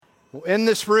Well, in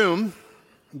this room,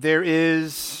 there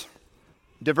is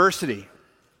diversity.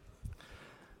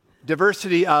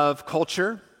 Diversity of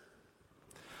culture,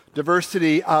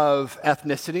 diversity of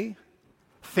ethnicity,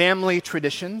 family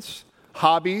traditions,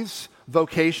 hobbies,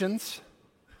 vocations.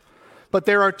 But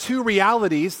there are two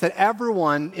realities that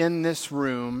everyone in this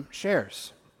room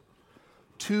shares.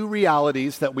 Two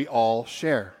realities that we all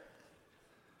share.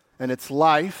 And it's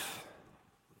life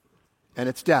and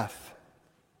it's death.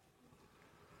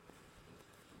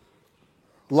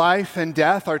 Life and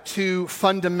death are two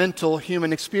fundamental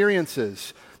human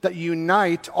experiences that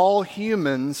unite all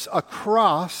humans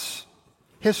across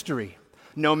history,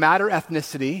 no matter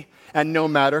ethnicity and no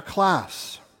matter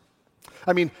class.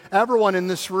 I mean, everyone in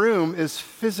this room is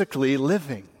physically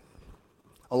living,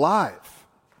 alive,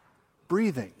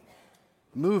 breathing,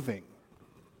 moving.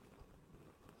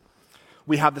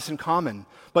 We have this in common.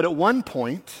 But at one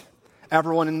point,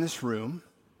 everyone in this room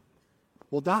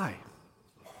will die.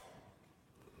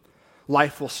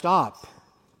 Life will stop.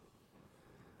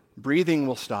 Breathing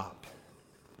will stop.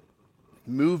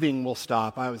 Moving will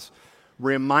stop. I was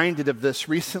reminded of this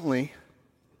recently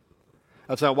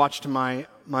as I watched my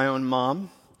own mom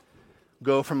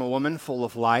go from a woman full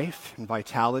of life and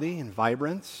vitality and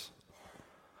vibrance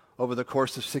over the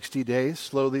course of 60 days,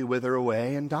 slowly wither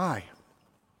away and die.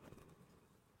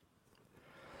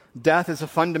 Death is a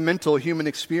fundamental human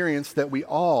experience that we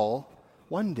all,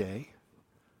 one day,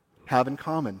 have in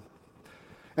common.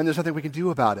 And there's nothing we can do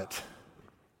about it.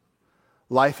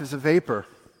 Life is a vapor.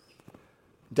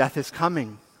 Death is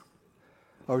coming.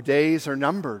 Our days are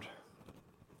numbered.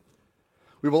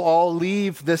 We will all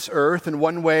leave this earth in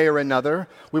one way or another.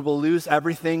 We will lose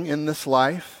everything in this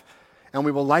life, and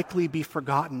we will likely be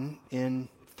forgotten in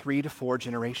 3 to 4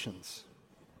 generations.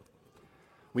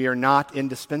 We are not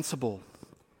indispensable.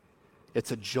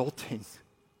 It's a jolting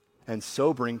and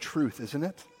sobering truth, isn't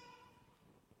it?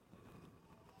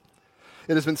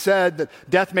 It has been said that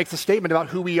death makes a statement about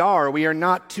who we are. We are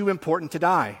not too important to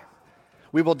die.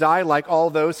 We will die like all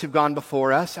those who've gone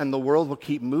before us, and the world will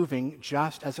keep moving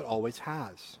just as it always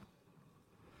has.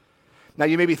 Now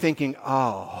you may be thinking,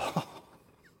 oh,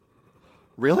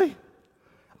 really?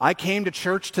 I came to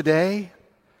church today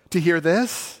to hear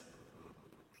this?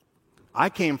 I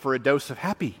came for a dose of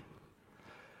happy.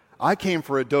 I came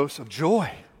for a dose of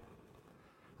joy.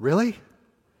 Really?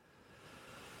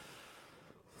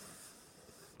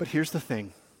 But here's the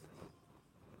thing.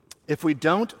 If we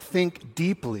don't think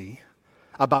deeply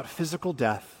about physical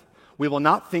death, we will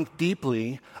not think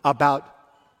deeply about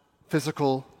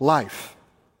physical life.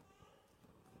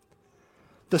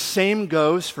 The same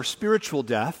goes for spiritual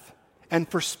death and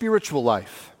for spiritual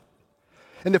life.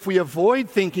 And if we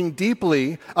avoid thinking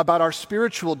deeply about our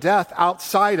spiritual death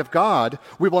outside of God,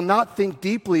 we will not think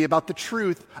deeply about the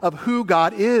truth of who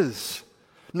God is,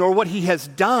 nor what He has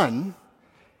done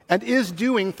and is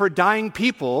doing for dying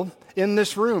people in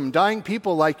this room, dying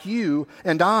people like you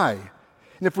and I.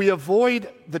 And if we avoid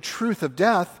the truth of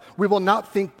death, we will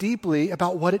not think deeply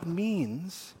about what it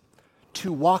means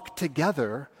to walk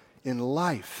together in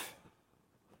life,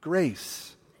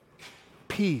 grace,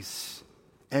 peace,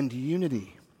 and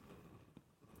unity.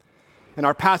 And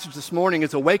our passage this morning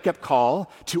is a wake-up call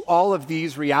to all of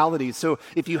these realities. So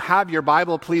if you have your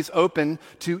Bible, please open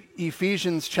to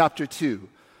Ephesians chapter 2.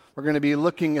 We're going to be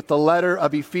looking at the letter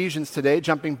of Ephesians today,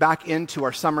 jumping back into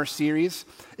our summer series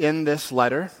in this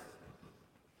letter.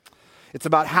 It's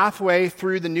about halfway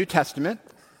through the New Testament.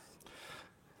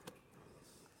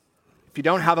 If you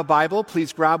don't have a Bible,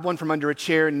 please grab one from under a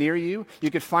chair near you.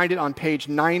 You could find it on page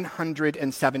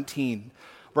 917.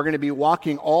 We're going to be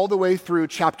walking all the way through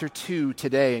chapter 2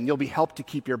 today, and you'll be helped to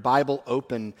keep your Bible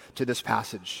open to this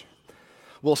passage.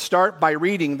 We'll start by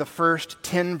reading the first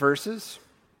 10 verses,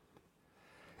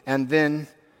 and then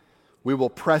we will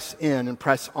press in and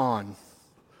press on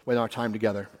with our time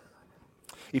together.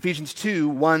 Ephesians 2,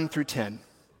 1 through 10.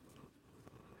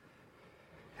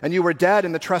 And you were dead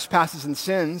in the trespasses and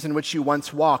sins in which you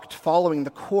once walked, following the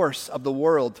course of the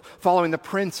world, following the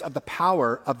prince of the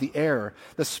power of the air,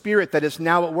 the spirit that is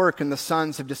now at work in the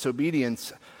sons of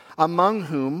disobedience, among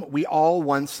whom we all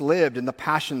once lived in the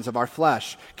passions of our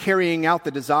flesh, carrying out the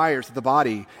desires of the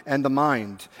body and the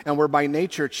mind, and were by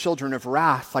nature children of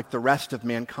wrath like the rest of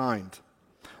mankind.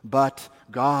 But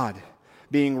God,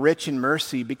 being rich in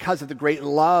mercy, because of the great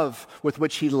love with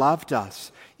which He loved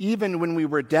us, even when we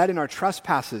were dead in our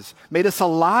trespasses, made us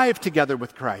alive together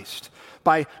with Christ.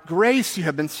 By grace you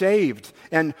have been saved,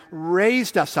 and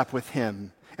raised us up with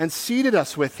Him, and seated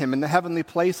us with Him in the heavenly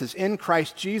places in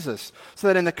Christ Jesus, so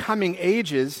that in the coming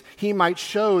ages He might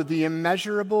show the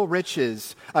immeasurable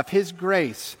riches of His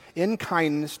grace in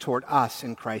kindness toward us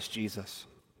in Christ Jesus.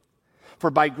 For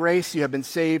by grace you have been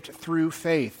saved through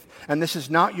faith. And this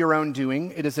is not your own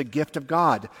doing, it is a gift of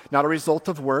God, not a result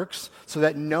of works, so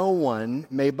that no one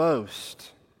may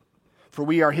boast. For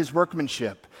we are his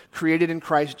workmanship, created in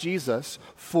Christ Jesus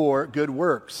for good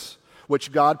works,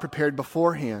 which God prepared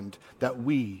beforehand that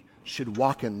we should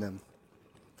walk in them.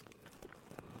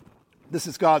 This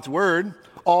is God's word.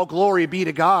 All glory be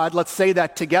to God. Let's say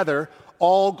that together.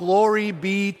 All glory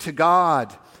be to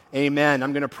God. Amen.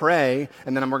 I'm going to pray,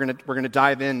 and then we're going to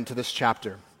dive into this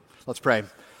chapter. Let's pray.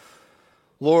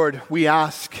 Lord, we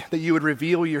ask that you would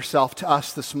reveal yourself to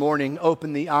us this morning.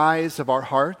 Open the eyes of our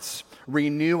hearts.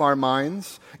 Renew our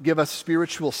minds. Give us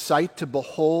spiritual sight to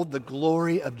behold the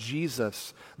glory of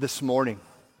Jesus this morning.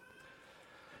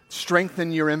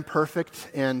 Strengthen your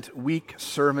imperfect and weak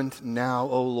servant now,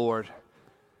 O Lord.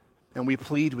 And we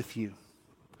plead with you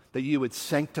that you would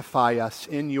sanctify us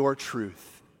in your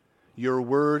truth. Your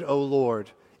word, O Lord,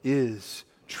 is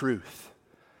truth.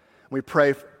 We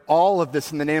pray all of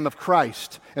this in the name of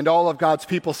Christ, and all of God's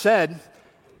people said,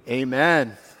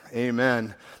 Amen.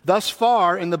 Amen. Thus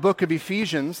far in the book of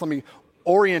Ephesians, let me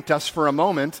orient us for a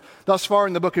moment. Thus far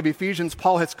in the book of Ephesians,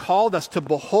 Paul has called us to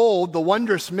behold the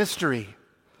wondrous mystery,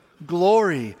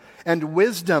 glory, and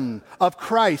wisdom of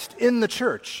Christ in the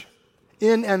church,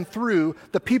 in and through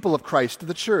the people of Christ,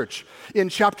 the church. In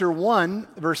chapter 1,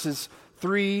 verses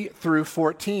 3 through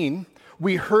 14,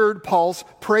 we heard Paul's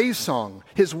praise song,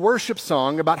 his worship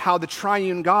song about how the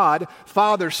triune God,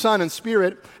 Father, Son, and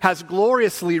Spirit, has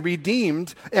gloriously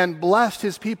redeemed and blessed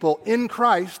his people in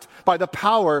Christ by the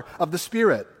power of the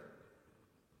Spirit.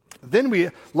 Then we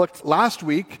looked last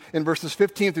week in verses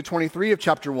 15 through 23 of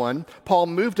chapter 1, Paul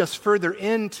moved us further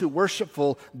into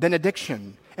worshipful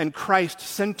benediction and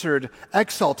Christ-centered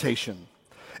exaltation,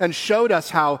 and showed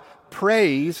us how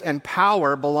praise and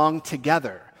power belong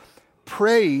together.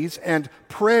 Praise and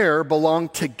prayer belong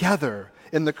together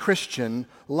in the Christian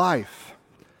life.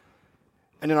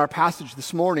 And in our passage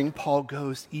this morning, Paul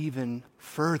goes even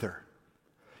further.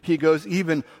 He goes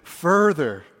even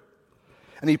further,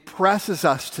 and he presses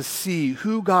us to see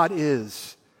who God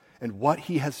is and what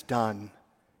he has done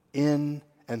in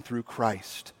and through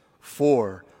Christ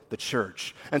for the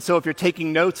church. And so if you're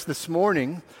taking notes this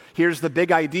morning, here's the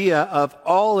big idea of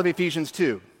all of Ephesians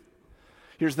 2.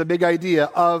 Here's the big idea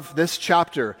of this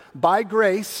chapter. By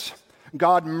grace,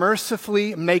 God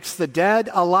mercifully makes the dead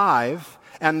alive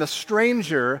and the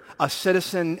stranger a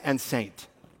citizen and saint.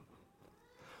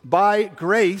 By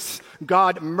grace,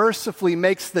 God mercifully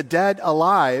makes the dead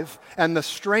alive and the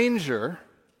stranger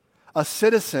a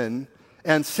citizen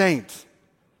and saint.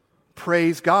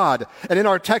 Praise God. And in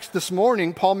our text this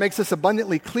morning, Paul makes this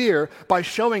abundantly clear by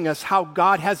showing us how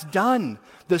God has done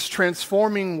this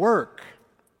transforming work,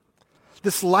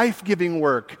 this life-giving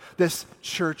work, this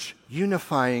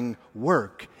church-unifying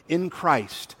work in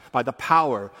Christ by the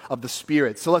power of the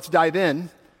Spirit. So let's dive in.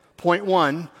 Point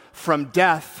 1, from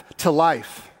death to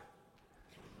life.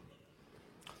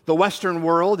 The Western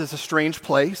world is a strange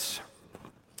place.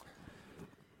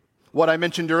 What I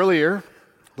mentioned earlier,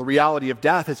 the reality of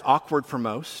death, is awkward for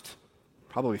most.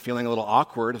 Probably feeling a little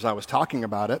awkward as I was talking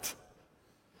about it.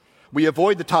 We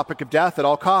avoid the topic of death at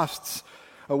all costs.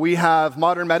 We have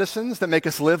modern medicines that make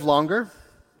us live longer.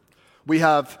 We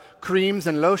have creams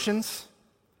and lotions,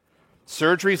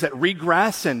 surgeries that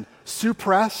regress and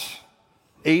suppress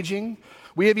aging.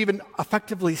 We have even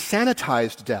effectively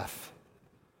sanitized death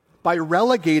by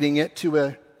relegating it to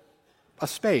a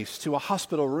space, to a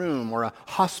hospital room or a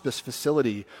hospice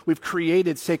facility. We've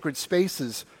created sacred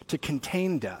spaces to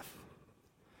contain death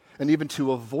and even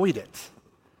to avoid it.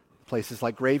 Places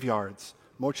like graveyards,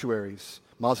 mortuaries,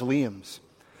 mausoleums.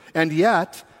 And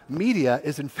yet, media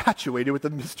is infatuated with the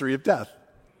mystery of death.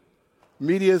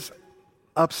 Media is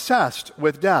obsessed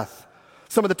with death.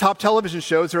 Some of the top television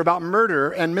shows are about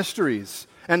murder and mysteries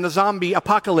and the zombie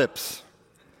apocalypse.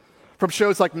 From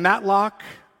shows like Matlock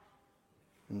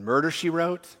and Murder, She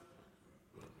Wrote,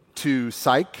 to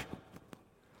Psych,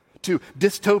 to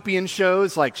dystopian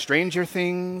shows like Stranger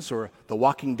Things or The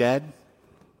Walking Dead.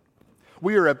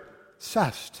 We are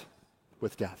obsessed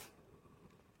with death.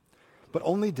 But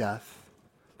only death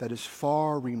that is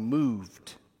far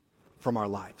removed from our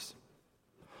lives,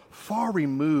 far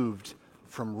removed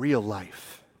from real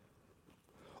life.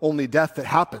 Only death that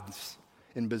happens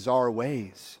in bizarre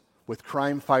ways with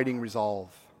crime-fighting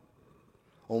resolve.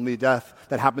 Only death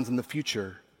that happens in the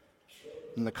future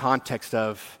in the context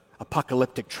of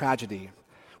apocalyptic tragedy.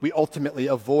 We ultimately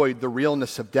avoid the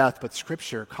realness of death, but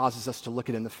Scripture causes us to look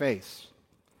it in the face.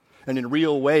 And in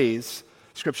real ways,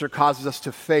 Scripture causes us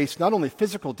to face not only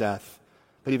physical death,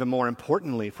 but even more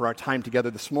importantly for our time together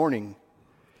this morning,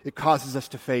 it causes us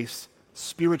to face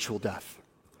spiritual death.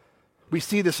 We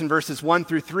see this in verses 1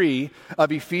 through 3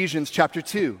 of Ephesians chapter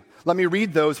 2. Let me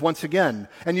read those once again.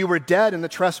 And you were dead in the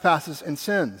trespasses and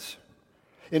sins,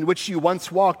 in which you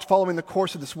once walked, following the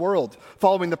course of this world,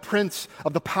 following the prince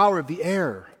of the power of the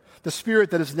air, the spirit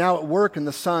that is now at work in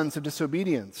the sons of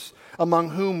disobedience, among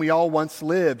whom we all once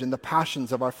lived in the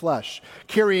passions of our flesh,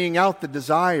 carrying out the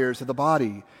desires of the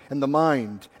body and the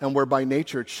mind, and were by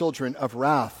nature children of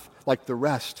wrath, like the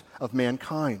rest of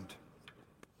mankind.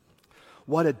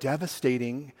 What a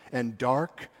devastating and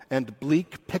dark and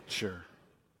bleak picture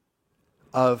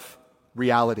of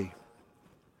reality.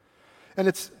 And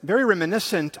it's very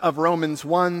reminiscent of Romans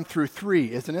 1 through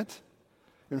 3, isn't it?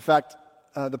 In fact,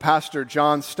 the pastor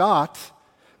John Stott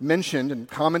mentioned in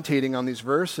commentating on these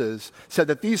verses, said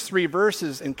that these 3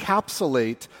 verses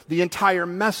encapsulate the entire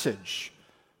message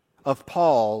of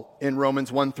Paul in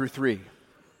Romans 1 through 3.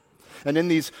 And in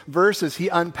these verses, he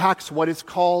unpacks what is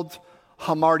called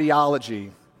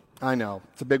hamartiology. I know,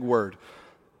 it's a big word.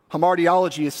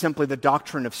 Hamartiology is simply the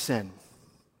doctrine of sin.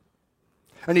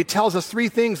 And he tells us 3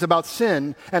 things about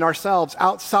sin and ourselves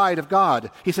outside of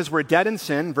God. He says we're dead in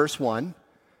sin, verse 1.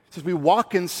 He says we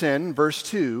walk in sin, verse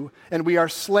 2. And we are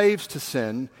slaves to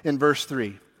sin, in verse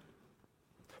 3.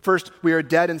 First, we are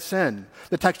dead in sin.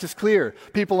 The text is clear.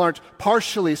 People aren't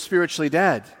partially spiritually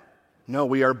dead. No,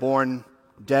 we are born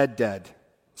dead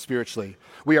spiritually.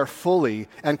 We are fully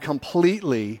and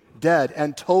completely dead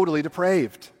and totally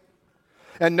depraved.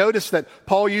 And notice that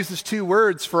Paul uses 2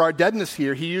 words for our deadness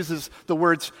here. He uses the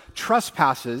words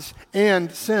trespasses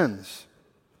and sins.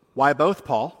 Why both,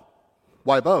 Paul?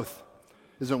 Why both?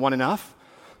 Isn't one enough?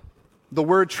 The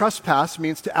word trespass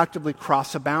means to actively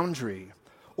cross a boundary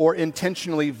or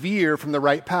intentionally veer from the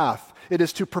right path. It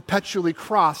is to perpetually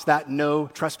cross that no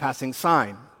trespassing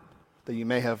sign that you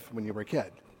may have when you were a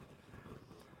kid.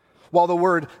 While the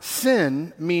word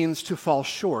sin means to fall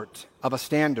short of a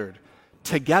standard.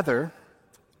 Together,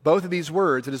 both of these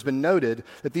words, it has been noted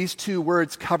that these 2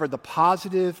 words cover the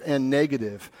positive and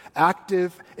negative,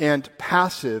 active and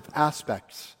passive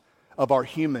aspects of our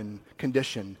human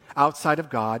condition. Outside of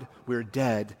God, we're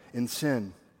dead in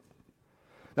sin.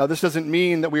 Now, this doesn't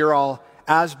mean that we are all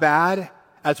as bad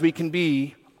as we can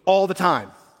be all the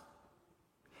time.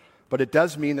 But it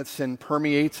does mean that sin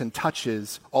permeates and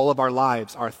touches all of our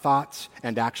lives, our thoughts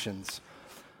and actions.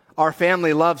 Our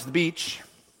family loves the beach,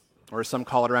 or as some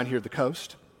call it around here, the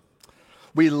coast.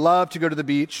 We love to go to the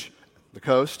beach, the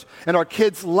coast, and our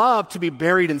kids love to be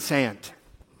buried in sand.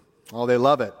 Oh, they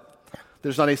love it.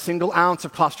 There's not a single ounce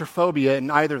of claustrophobia in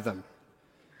either of them.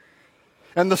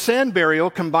 And the sand burial,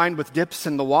 combined with dips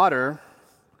in the water,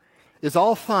 is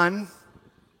all fun,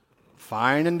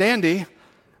 fine and dandy,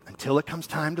 until it comes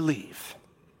time to leave,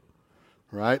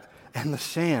 right? And the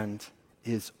sand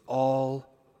is all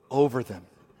over them.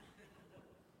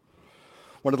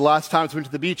 One of the last times we went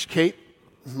to the beach, Kate,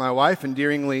 my wife,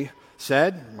 endearingly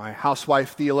said, my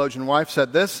housewife, theologian wife,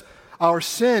 said this: our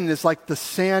sin is like the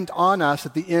sand on us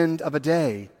at the end of a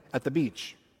day at the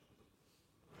beach.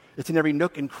 It's in every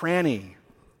nook and cranny.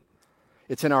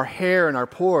 It's in our hair and our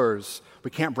pores.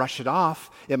 We can't brush it off.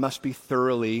 It must be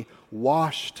thoroughly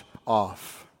washed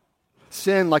off.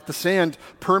 Sin, like the sand,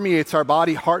 permeates our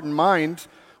body, heart, and mind.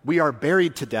 We are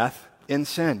buried to death in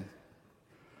sin.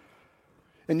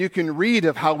 And you can read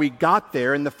of how we got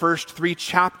there in the first 3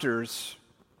 chapters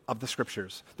of the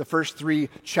Scriptures, the first 3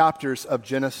 chapters of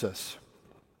Genesis.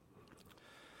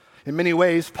 In many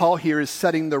ways, Paul here is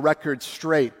setting the record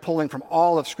straight, pulling from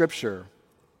all of Scripture.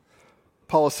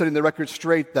 Paul is setting the record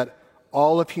straight that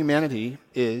all of humanity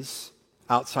is,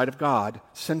 outside of God,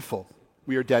 sinful.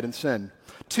 We are dead in sin.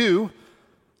 2,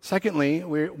 secondly,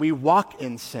 we walk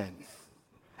in sin.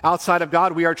 Outside of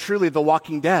God, we are truly the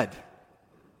walking dead,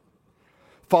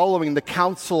 following the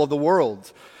counsel of the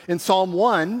world. In Psalm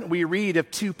 1, we read of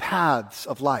 2 paths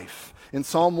of life. In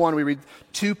Psalm 1, we read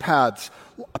 2 paths,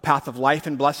 a path of life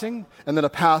and blessing, and then a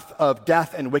path of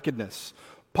death and wickedness.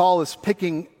 Paul is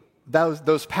picking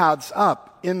those paths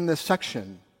up in this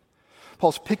section.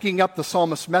 Paul's picking up the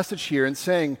psalmist's message here and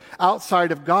saying,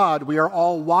 outside of God, we are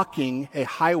all walking a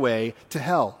highway to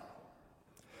hell,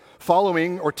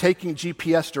 following or taking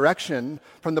GPS direction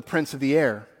from the prince of the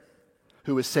air,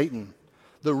 who is Satan,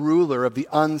 the ruler of the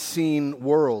unseen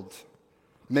world,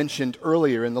 mentioned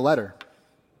earlier in the letter.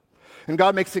 And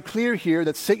God makes it clear here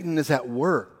that Satan is at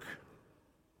work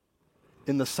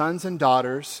in the sons and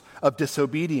daughters of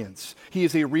disobedience. He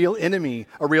is a real enemy,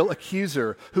 a real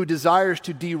accuser, who desires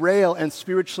to derail and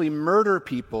spiritually murder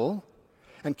people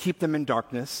and keep them in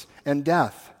darkness and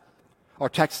death. Our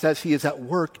text says he is at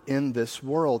work in this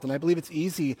world, and I believe it's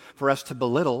easy for us to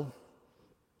belittle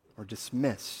or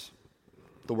dismiss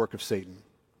the work of Satan.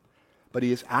 But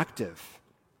he is active,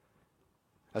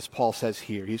 as Paul says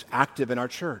here. He's active in our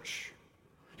church.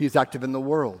 He's active in the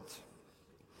world.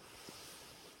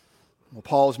 Well,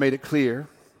 Paul has made it clear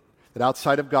that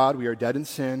outside of God, we are dead in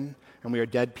sin, and we are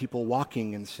dead people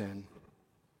walking in sin.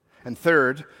 And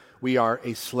third, we are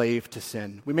a slave to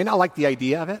sin. We may not like the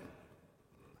idea of it,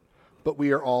 but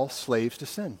we are all slaves to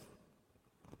sin.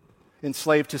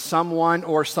 Enslaved to someone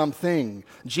or something.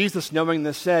 Jesus, knowing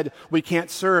this, said, we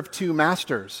can't serve two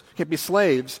masters. Can't be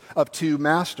slaves of two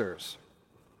masters.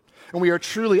 And we are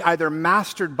truly either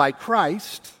mastered by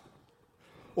Christ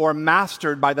or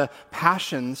mastered by the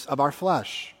passions of our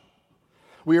flesh.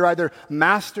 We are either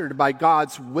mastered by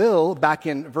God's will, back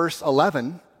in verse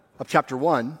 11 of chapter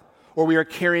 1, or we are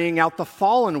carrying out the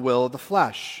fallen will of the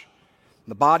flesh,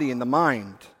 the body and the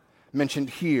mind, mentioned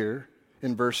here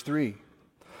in verse 3.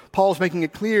 Paul's making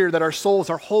it clear that our souls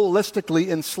are holistically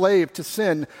enslaved to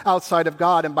sin outside of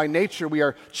God, and by nature we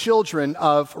are children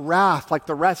of wrath like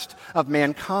the rest of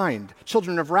mankind.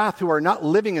 Children of wrath who are not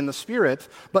living in the Spirit,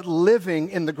 but living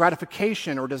in the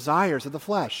gratification or desires of the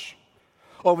flesh.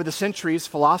 Over the centuries,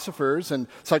 philosophers and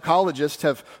psychologists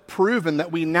have proven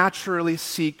that we naturally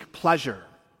seek pleasure.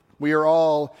 We are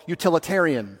all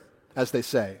utilitarian, as they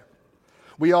say.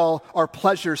 We all are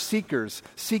pleasure seekers,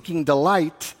 seeking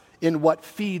delight in what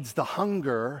feeds the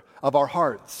hunger of our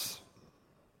hearts.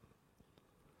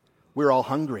 We're all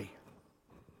hungry.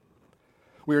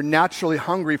 We are naturally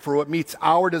hungry for what meets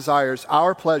our desires,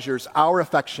 our pleasures, our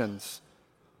affections.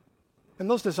 And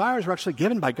those desires are actually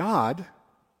given by God,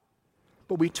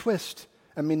 but we twist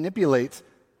and manipulate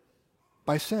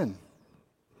by sin,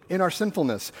 in our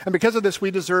sinfulness. And because of this, we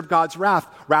deserve God's wrath.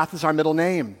 Wrath is our middle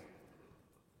name.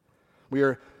 We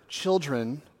are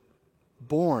children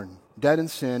born dead in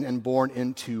sin and born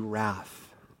into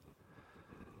wrath.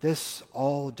 This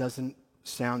all doesn't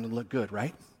sound and look good,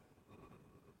 right?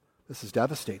 This is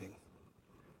devastating.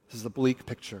 This is a bleak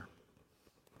picture.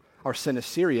 Our sin is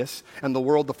serious, and the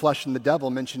world, the flesh, and the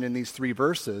devil mentioned in these 3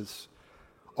 verses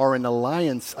are in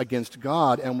alliance against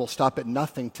God and will stop at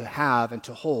nothing to have and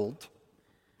to hold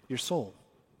your soul.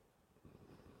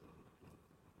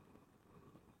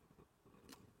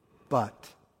 But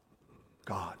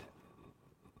God.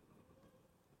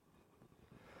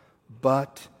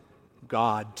 But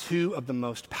God. 2 of the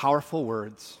most powerful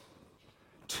words,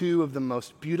 2 of the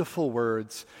most beautiful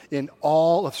words in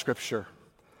all of Scripture.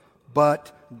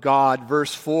 But God,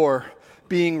 verse 4,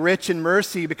 being rich in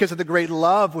mercy because of the great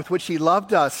love with which He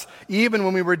loved us, even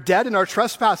when we were dead in our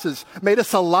trespasses, made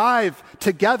us alive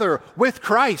together with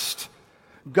Christ.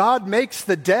 God makes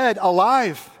the dead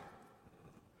alive.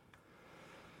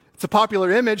 It's a popular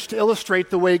image to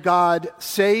illustrate the way God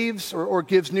saves or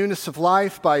gives newness of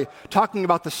life by talking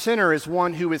about the sinner as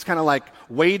one who is kind of like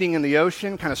wading in the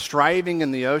ocean, kind of striving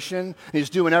in the ocean. And he's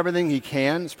doing everything he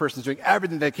can. This person's doing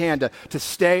everything they can to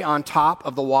stay on top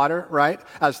of the water, right,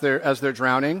 as they're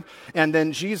drowning. And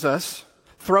then Jesus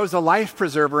throws a life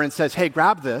preserver and says, hey,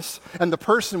 grab this. And the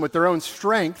person with their own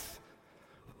strength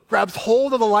grabs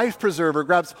hold of the life preserver,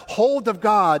 grabs hold of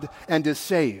God, and is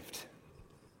saved.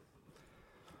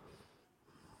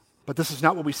 But this is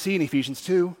not what we see in Ephesians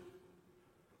 2.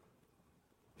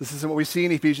 This isn't what we see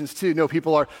in Ephesians 2. No,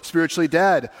 people are spiritually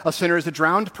dead. A sinner is a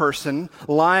drowned person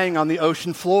lying on the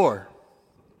ocean floor.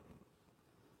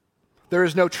 There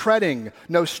is no treading,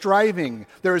 no striving.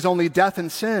 There is only death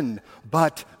and sin.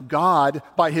 But God,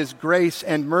 by His grace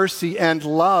and mercy and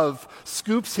love,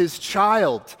 scoops His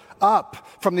child up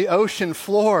from the ocean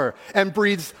floor and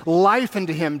breathes life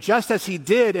into him, just as He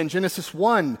did in Genesis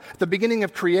 1, at the beginning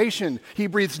of creation. He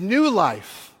breathes new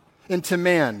life into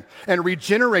man and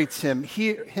regenerates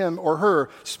him or her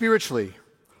spiritually.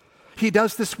 He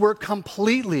does this work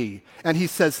completely, and He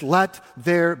says, let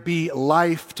there be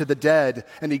life to the dead,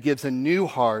 and He gives a new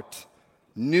heart,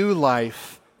 new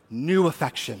life, new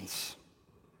affections.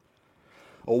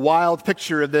 A wild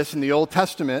picture of this in the Old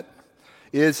Testament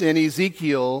is in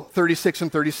Ezekiel 36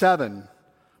 and 37.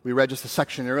 We read just a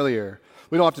section earlier.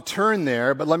 We don't have to turn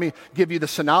there, but let me give you the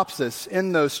synopsis.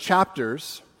 In those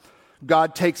chapters,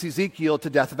 God takes Ezekiel to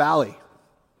Death Valley,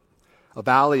 a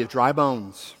valley of dry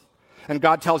bones. And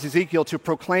God tells Ezekiel to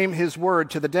proclaim His word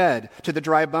to the dead, to the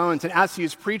dry bones. And as he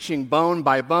is preaching, bone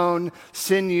by bone,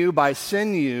 sinew by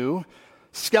sinew,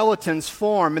 skeletons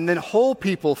form, and then whole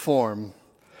people form.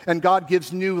 And God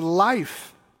gives new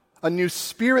life, a new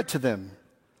spirit to them.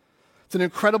 It's an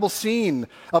incredible scene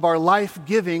of our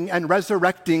life-giving and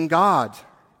resurrecting God.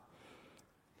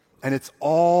 And it's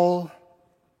all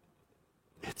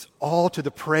to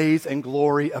the praise and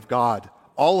glory of God.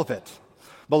 All of it.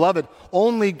 Beloved,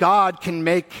 only God can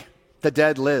make the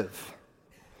dead live.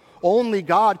 Only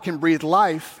God can breathe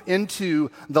life into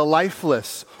the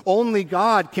lifeless. Only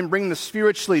God can bring the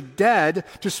spiritually dead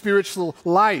to spiritual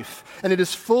life. And it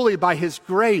is fully by his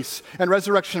grace and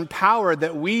resurrection power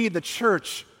that we, the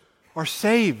church, are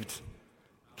saved,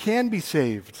 can be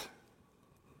saved.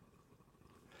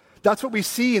 That's what we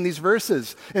see in these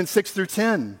verses in 6 through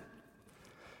 10.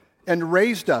 And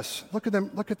raised us, look at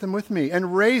them with me,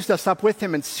 and raised us up with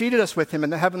him and seated us with him in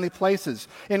the heavenly places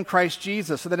in Christ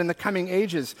Jesus, so that in the coming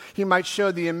ages he might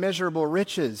show the immeasurable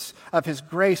riches of his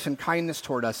grace and kindness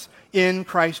toward us in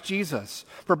Christ Jesus.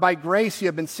 For by grace you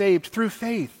have been saved through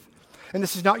faith. And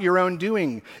this is not your own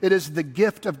doing. It is the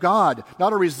gift of God,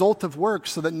 not a result of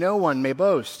works, so that no one may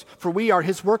boast. For we are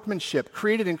his workmanship,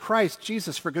 created in Christ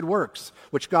Jesus for good works,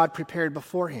 which God prepared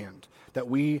beforehand, that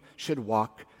we should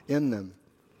walk in them.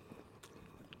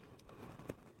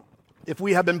 If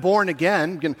we have been born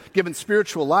again, given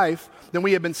spiritual life, then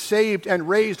we have been saved and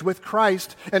raised with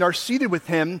Christ and are seated with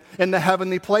him in the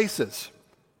heavenly places.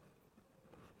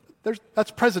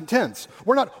 That's present tense.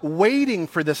 We're not waiting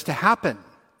for this to happen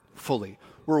fully.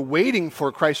 We're waiting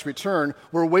for Christ's return.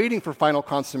 We're waiting for final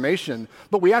consummation.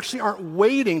 But we actually aren't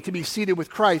waiting to be seated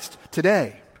with Christ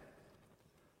today.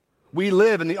 We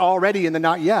live in the already and the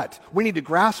not yet. We need to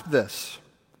grasp this.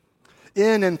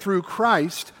 In and through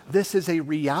Christ, this is a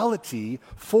reality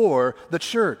for the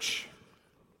church.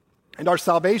 And our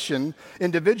salvation,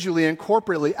 individually and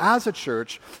corporately as a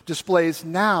church, displays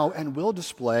now and will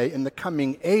display in the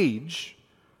coming age,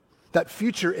 that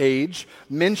future age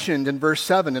mentioned in verse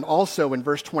 7 and also in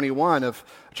verse 21 of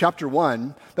chapter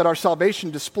 1, that our salvation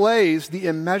displays the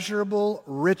immeasurable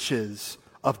riches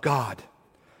of God.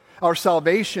 Our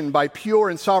salvation by pure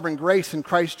and sovereign grace in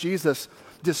Christ Jesus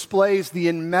displays the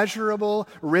immeasurable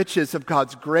riches of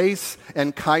God's grace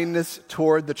and kindness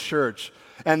toward the church.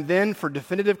 And then for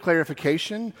definitive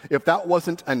clarification, if that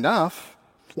wasn't enough,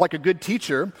 like a good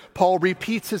teacher, Paul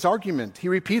repeats his argument. He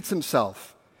repeats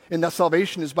himself in that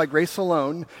salvation is by grace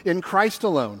alone, in Christ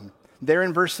alone. There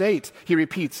in verse 8, he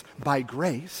repeats, by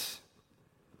grace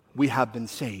we have been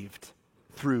saved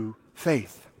through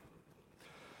faith.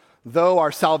 Though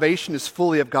our salvation is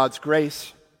fully of God's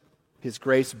grace, his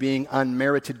grace being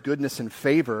unmerited goodness and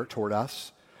favor toward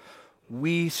us,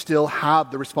 we still have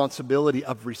the responsibility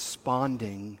of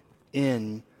responding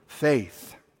in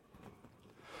faith.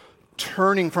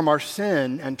 Turning from our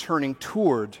sin and turning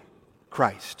toward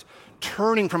Christ.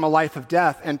 Turning from a life of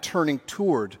death and turning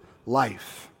toward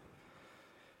life.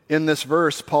 In this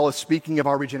verse, Paul is speaking of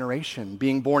our regeneration,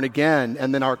 being born again,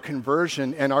 and then our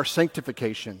conversion and our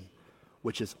sanctification,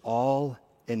 which is all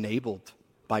enabled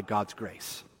by God's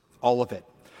grace. All of it.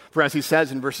 For as he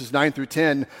says in verses 9 through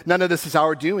 10, none of this is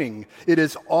our doing. It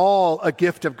is all a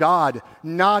gift of God,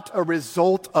 not a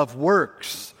result of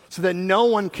works, so that no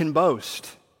one can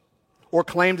boast or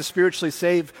claim to spiritually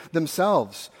save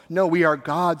themselves. No, we are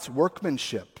God's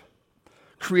workmanship,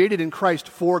 created in Christ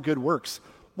for good works.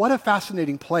 What a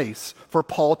fascinating place for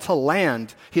Paul to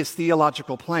land his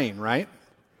theological plane, right?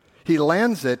 He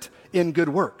lands it in good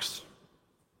works.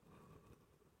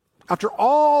 After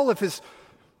all of his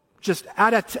just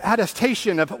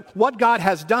attestation of what God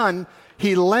has done,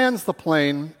 he lands the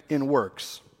plane in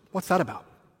works. What's that about?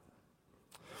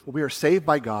 Well, we are saved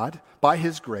by God, by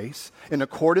his grace, in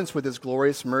accordance with his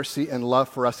glorious mercy and love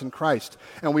for us in Christ.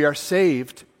 And we are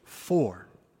saved for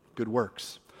good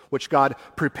works, which God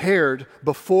prepared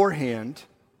beforehand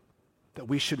that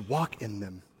we should walk in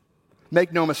them.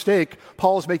 Make no mistake,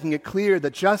 Paul is making it clear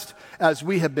that just as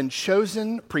we have been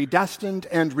chosen, predestined,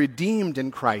 and redeemed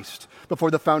in Christ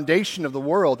before the foundation of the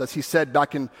world, as he said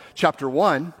back in chapter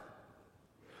 1,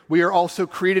 we are also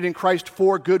created in Christ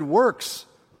for good works,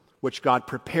 which God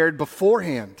prepared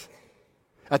beforehand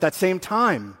at that same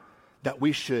time that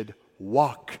we should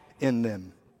walk in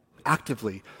them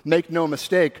actively. Make no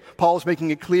mistake, Paul is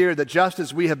making it clear that just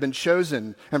as we have been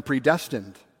chosen and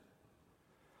predestined,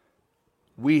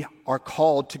 we are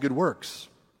called to good works.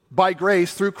 By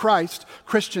grace, through Christ,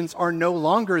 Christians are no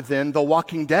longer then the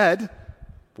walking dead,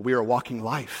 but we are walking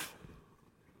life.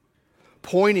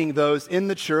 Pointing those in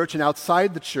the church and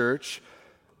outside the church,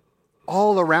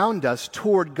 all around us,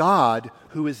 toward God,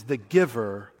 who is the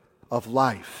giver of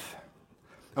life.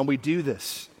 And we do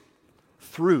this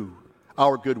through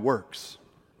our good works.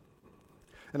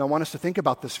 And I want us to think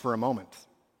about this for a moment.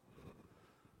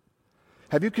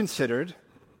 Have you considered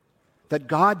that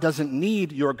God doesn't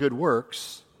need your good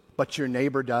works, but your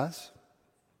neighbor does?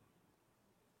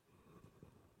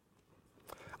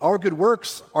 Our good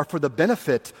works are for the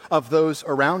benefit of those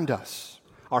around us,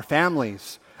 our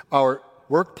families, our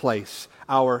workplace,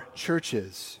 our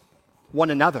churches, one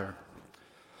another.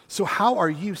 So how are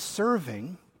you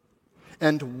serving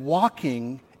and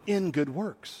walking in good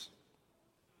works.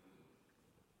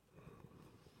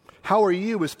 How are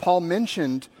you, as Paul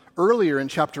mentioned earlier in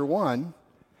chapter 1,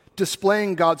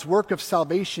 displaying God's work of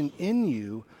salvation in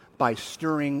you by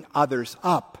stirring others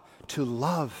up to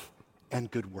love and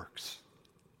good works?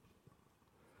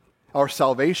 Our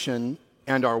salvation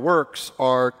and our works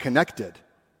are connected.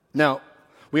 Now,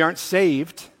 we aren't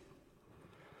saved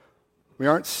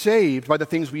by the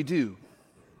things we do.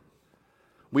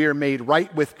 We are made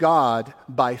right with God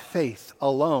by faith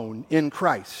alone in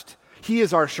Christ. He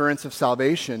is our assurance of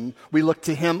salvation. We look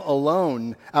to Him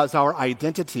alone as our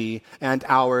identity and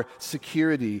our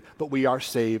security, but we are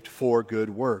saved for good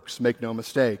works, make no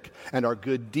mistake. And our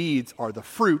good deeds are the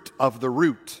fruit of the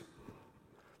root.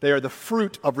 They are the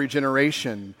fruit of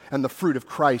regeneration and the fruit of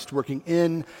Christ working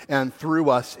in and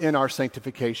through us in our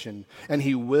sanctification. And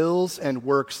He wills and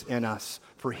works in us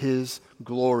for His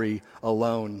glory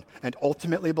alone. And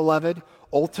ultimately, beloved,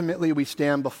 we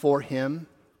stand before Him,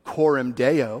 coram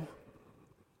Deo,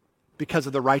 because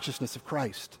of the righteousness of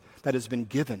Christ that has been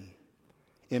given,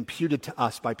 imputed to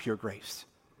us by pure grace.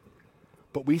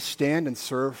 But we stand and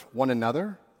serve one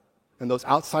another and those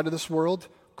outside of this world,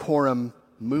 coram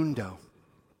mundo,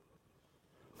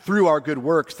 through our good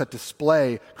works that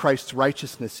display Christ's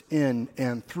righteousness in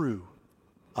and through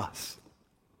us.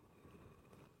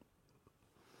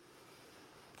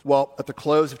 Well, at the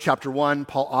close of chapter 1,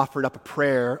 Paul offered up a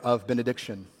prayer of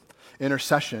benediction,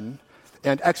 intercession,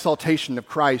 and exaltation of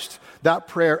Christ. That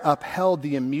prayer upheld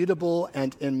the immutable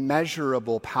and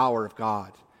immeasurable power of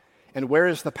God. And where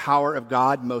is the power of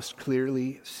God most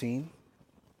clearly seen?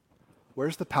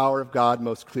 Where's the power of God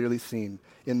most clearly seen?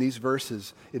 In these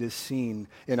verses, it is seen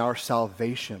in our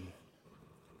salvation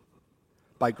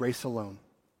by grace alone,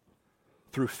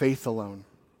 through faith alone,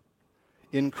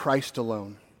 in Christ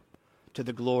alone, to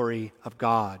the glory of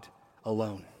God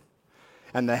alone.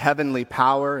 And the heavenly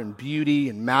power and beauty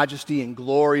and majesty and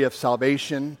glory of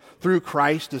salvation through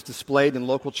Christ is displayed in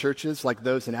local churches like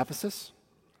those in Ephesus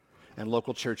and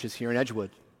local churches here in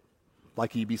Edgewood,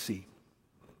 like EBC.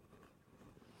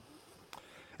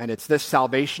 And it's this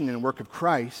salvation and work of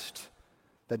Christ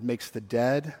that makes the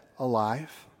dead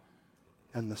alive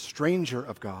and the stranger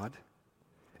of God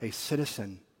a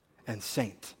citizen and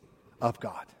saint of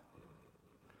God.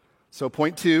 So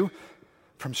point 2,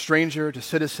 from stranger to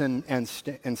citizen and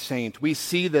saint. We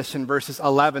see this in verses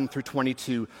 11 through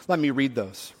 22. Let me read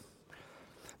those.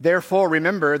 Therefore,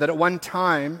 remember that at one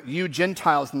time you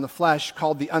Gentiles in the flesh,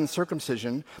 called the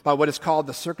uncircumcision by what is called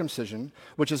the circumcision,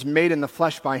 which is made in the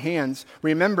flesh by hands,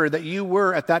 remember that you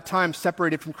were at that time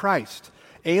separated from Christ,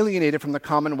 alienated from the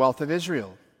commonwealth of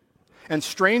Israel, and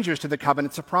strangers to the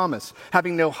covenants of promise,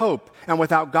 having no hope and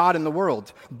without God in the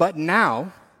world. But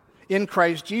now, in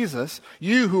Christ Jesus,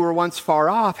 you who were once far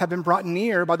off have been brought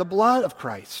near by the blood of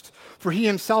Christ, for He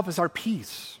Himself is our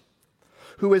peace,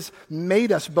 who has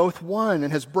made us both one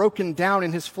and has broken down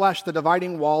in His flesh the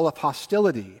dividing wall of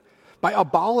hostility by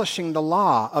abolishing the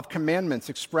law of commandments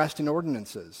expressed in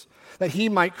ordinances, that He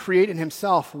might create in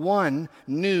Himself one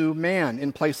new man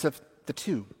in place of the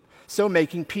two, so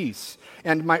making peace,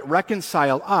 and might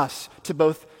reconcile us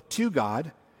to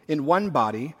God in one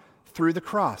body through the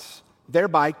cross,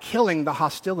 thereby killing the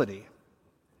hostility.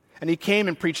 And He came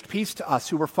and preached peace to us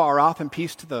who were far off and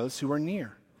peace to those who were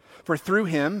near. For through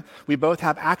Him we both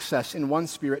have access in one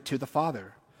Spirit to the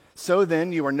Father. So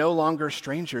then you are no longer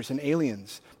strangers and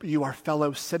aliens, but you are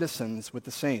fellow citizens with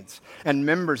the saints and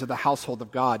members of the household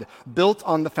of God, built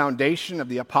on the foundation of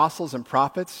the apostles and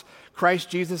prophets, Christ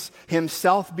Jesus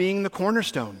Himself being the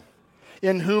cornerstone,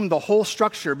 in whom the whole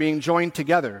structure being joined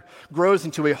together grows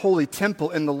into a holy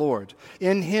temple in the Lord.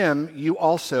 In Him you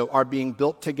also are being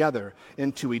built together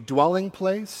into a dwelling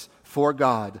place for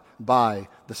God by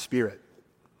the Spirit.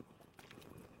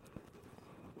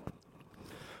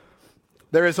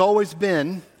 There has always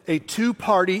been a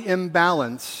two-party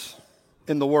imbalance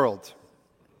in the world.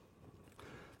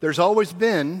 There's always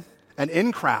been an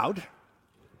in-crowd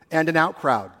and an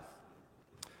out-crowd.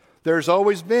 There's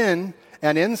always been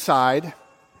an inside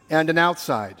and an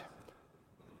outside.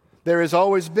 There has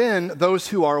always been those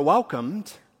who are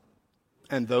welcomed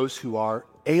and those who are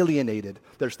alienated.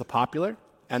 There's the popular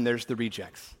and there's the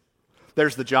rejects.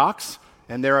 There's the jocks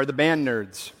and there are the band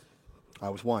nerds. I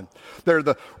was one. There are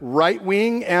the right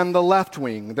wing and the left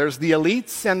wing. There's the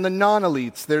elites and the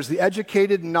non-elites. There's the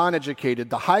educated and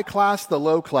non-educated, the high class, the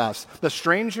low class, the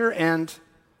stranger and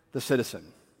the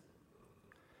citizen.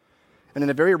 And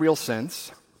in a very real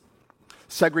sense,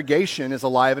 segregation is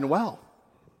alive and well,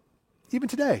 even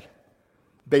today,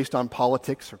 based on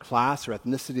politics or class or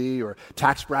ethnicity or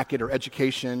tax bracket or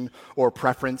education or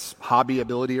preference, hobby,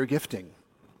 ability, or gifting.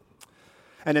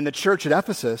 And in the church at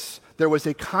Ephesus, there was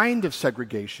a kind of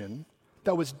segregation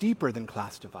that was deeper than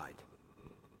class divide.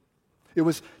 It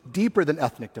was deeper than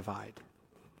ethnic divide.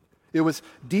 It was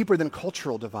deeper than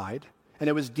cultural divide, and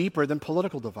it was deeper than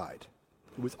political divide.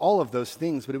 It was all of those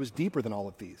things, but it was deeper than all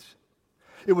of these.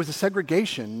 It was a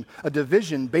segregation, a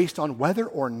division based on whether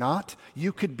or not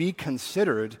you could be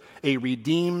considered a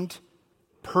redeemed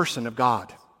person of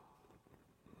God.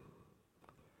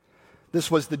 This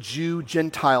was the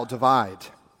Jew-Gentile divide,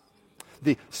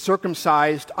 the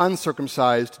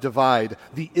circumcised-uncircumcised divide,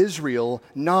 the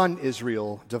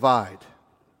Israel-non-Israel divide.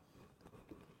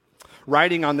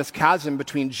 Writing on this chasm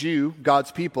between Jew,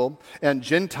 God's people, and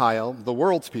Gentile, the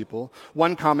world's people,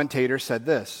 one commentator said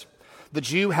this: the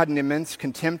Jew had an immense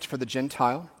contempt for the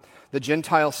Gentile. The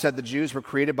Gentile said the Jews were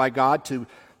created by God to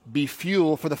be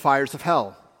fuel for the fires of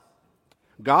hell.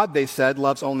 God, they said,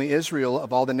 loves only Israel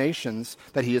of all the nations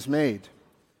that he has made.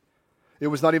 It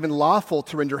was not even lawful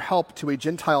to render help to a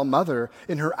Gentile mother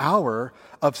in her hour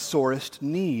of sorest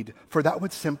need, for that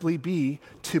would simply be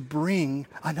to bring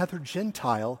another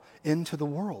Gentile into the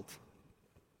world.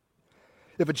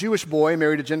 If a Jewish boy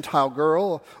married a Gentile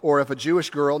girl, or if a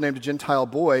Jewish girl named a Gentile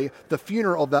boy, the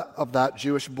funeral of that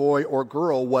Jewish boy or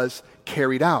girl was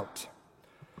carried out.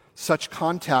 Such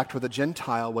contact with a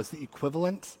Gentile was the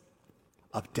equivalent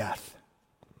of death.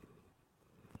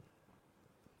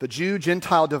 The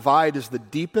Jew-Gentile divide is the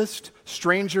deepest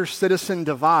stranger-citizen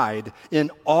divide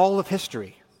in all of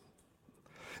history.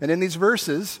 And in these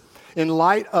verses, in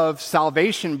light of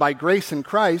salvation by grace in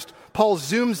Christ, Paul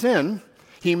zooms in.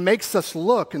 He makes us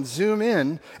look and zoom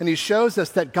in, and he shows us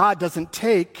that God doesn't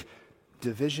take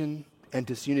division and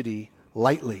disunity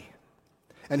lightly.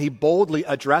 And he boldly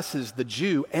addresses the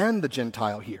Jew and the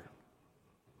Gentile here.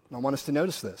 And I want us to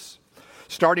notice this.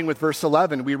 Starting with verse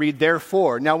 11, we read,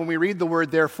 therefore. Now, when we read the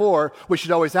word therefore, we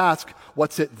should always ask,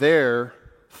 what's it there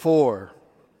for?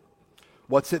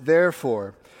 What's it there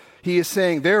for? He is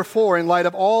saying, therefore, in light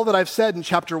of all that I've said in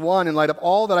chapter 1, in light of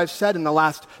all that I've said in the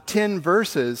last 10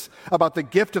 verses about the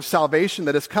gift of salvation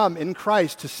that has come in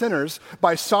Christ to sinners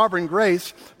by sovereign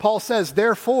grace, Paul says,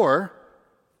 therefore,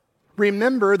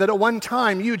 remember that at one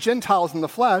time you Gentiles in the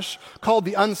flesh called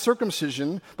the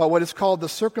uncircumcision by what is called the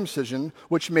circumcision,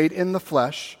 which is made in the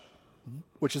flesh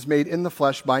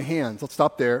by hands. Let's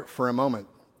stop there for a moment.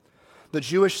 The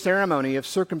Jewish ceremony of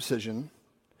circumcision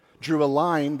drew a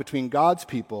line between God's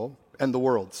people and the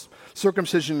world's.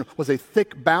 Circumcision was a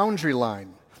thick boundary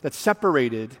line that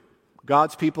separated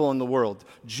God's people and the world,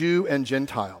 Jew and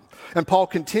Gentile. And Paul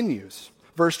continues,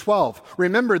 verse 12,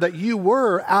 remember that you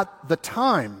were at the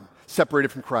time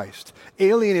separated from Christ,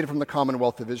 alienated from the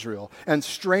commonwealth of Israel, and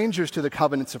strangers to the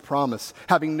covenants of promise,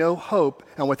 having no hope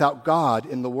and without God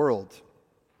in the world.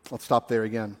 Let's stop there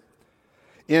again.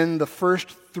 In the first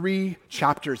 3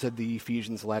 chapters of the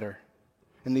Ephesians letter,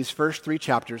 in these first 3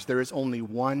 chapters, there is only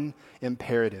one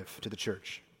imperative to the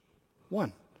church.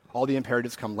 One. All the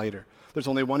imperatives come later. There's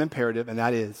only one imperative, and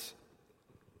that is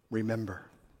remember.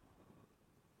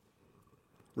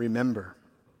 Remember.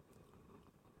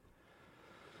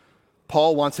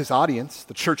 Paul wants his audience,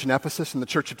 the church in Ephesus and the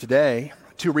church of today,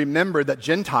 to remember that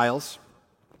Gentiles,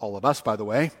 all of us by the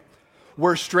way,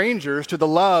 were strangers to the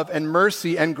love and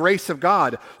mercy and grace of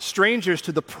God, strangers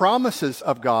to the promises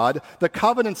of God, the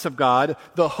covenants of God,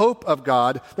 the hope of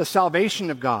God, the salvation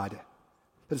of God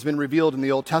that has been revealed in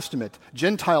the Old Testament.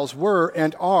 Gentiles were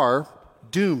and are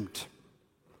doomed.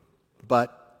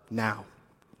 But now,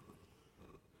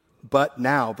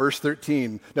 verse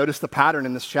 13. Notice the pattern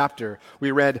in this chapter.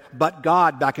 We read, but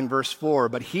God back in verse 4.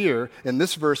 But here, in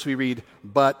this verse, we read,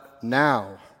 but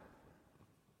now.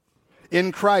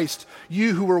 In Christ,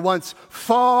 you who were once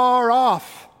far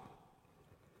off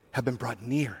have been brought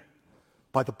near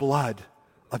by the blood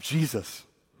of Jesus.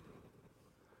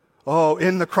 Oh,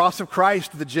 in the cross of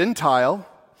Christ, the Gentile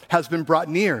has been brought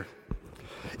near.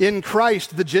 In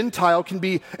Christ, the Gentile can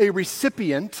be a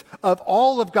recipient of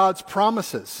all of God's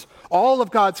promises, all of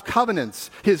God's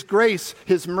covenants, His grace,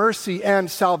 His mercy,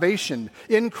 and salvation.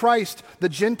 In Christ, the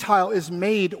Gentile is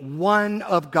made one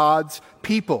of God's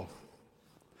people.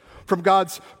 From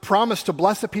God's promise to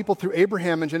bless a people through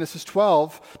Abraham in Genesis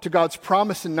 12 to God's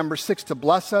promise in number 6 to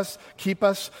bless us, keep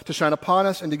us, to shine upon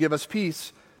us, and to give us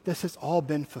peace, this has all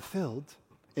been fulfilled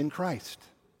in Christ.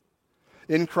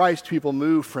 In Christ, people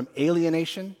move from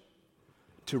alienation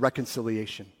to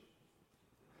reconciliation.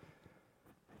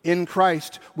 In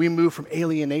Christ, we move from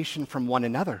alienation from one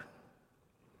another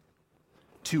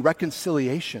to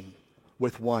reconciliation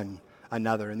with one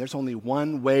another. And there's only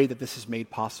one way that this is made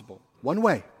possible. One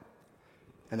way.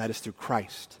 And that is through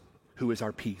Christ, who is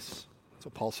our peace. That's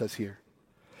what Paul says here.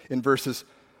 In verses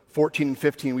 14 and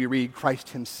 15, we read, Christ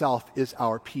himself is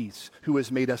our peace, who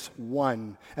has made us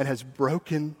one and has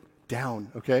broken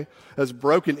down, has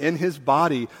broken in his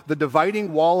body the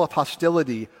dividing wall of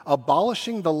hostility,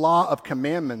 abolishing the law of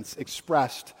commandments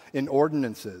expressed in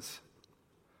ordinances.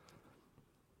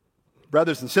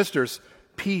 Brothers and sisters,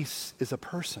 peace is a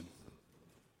person.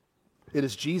 It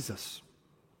is Jesus.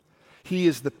 He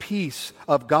is the peace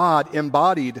of God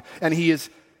embodied, and he is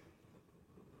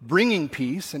bringing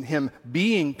peace, and him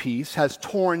being peace has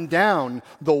torn down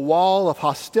the wall of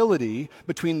hostility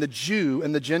between the Jew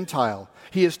and the Gentile.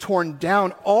 He has torn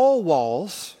down all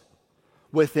walls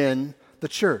within the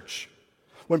church.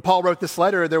 When Paul wrote this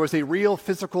letter, there was a real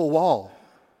physical wall.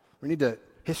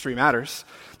 History matters.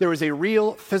 There was a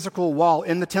real physical wall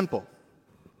in the temple.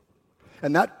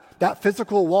 And that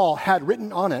physical wall had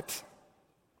written on it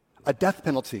a death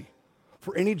penalty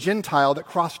for any Gentile that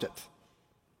crossed it.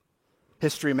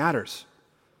 History matters.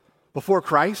 Before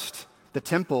Christ, the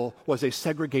temple was a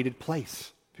segregated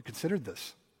place. Have you considered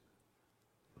this?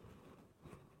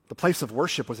 The place of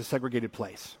worship was a segregated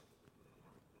place.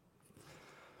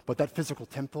 But that physical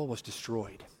temple was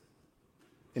destroyed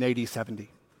in AD 70.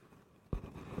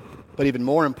 But even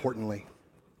more importantly,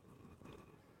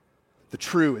 the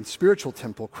true and spiritual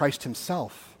temple, Christ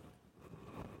himself,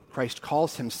 Christ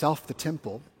calls himself the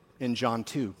temple in John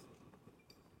 2,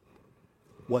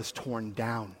 was torn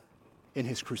down in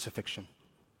his crucifixion.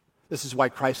 This is why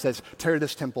Christ says, tear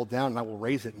this temple down and I will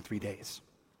raise it in 3 days.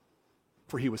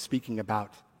 For he was speaking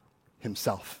about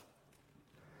himself.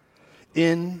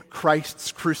 In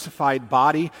Christ's crucified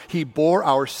body, he bore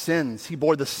our sins. He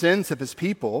bore the sins of his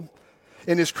people.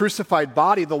 In his crucified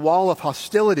body, the wall of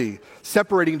hostility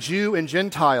separating Jew and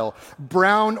Gentile,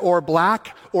 brown or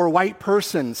black or white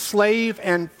person, slave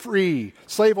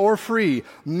or free,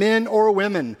 men or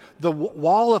women, the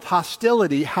wall of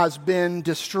hostility has been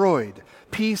destroyed.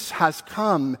 Peace has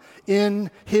come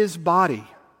in his body,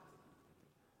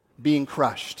 being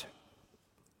crushed.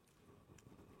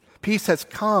 Peace has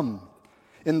come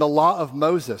in the law of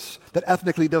Moses that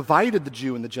ethnically divided the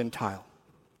Jew and the Gentile.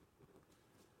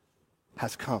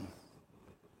 Has come.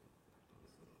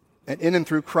 And in and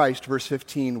through Christ, verse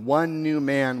 15, one new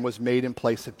man was made in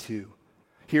place of two.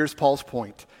 Here's Paul's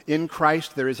point. In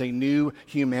Christ, there is a new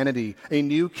humanity, a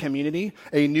new community,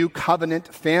 a new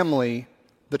covenant family,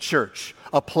 the church,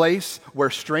 a place where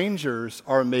strangers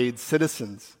are made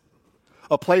citizens,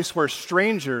 a place where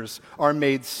strangers are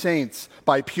made saints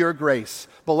by pure grace.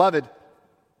 Beloved,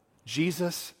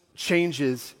 Jesus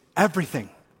changes everything.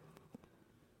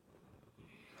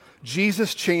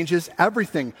 Jesus changes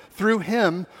everything. Through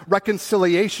him,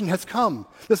 reconciliation has come.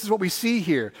 This is what we see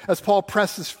here as Paul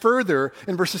presses further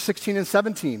in verses 16 and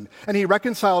 17. And he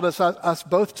reconciled us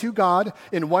both to God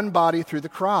in one body through the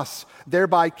cross,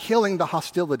 thereby killing the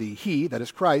hostility. He, that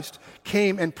is Christ,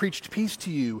 came and preached peace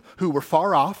to you who were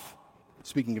far off,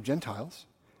 speaking of Gentiles,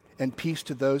 and peace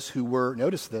to those who were,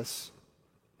 notice this,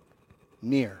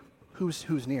 near.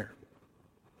 Who's near?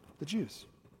 The Jews.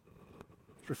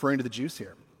 It's referring to the Jews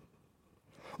here.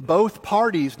 Both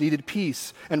parties needed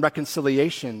peace and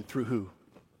reconciliation through who?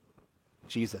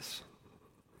 Jesus.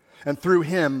 And through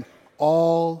him,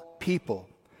 all people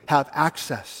have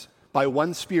access by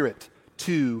one Spirit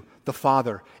to the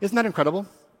Father. Isn't that incredible?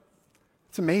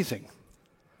 It's amazing.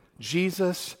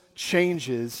 Jesus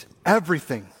changes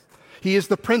everything. He is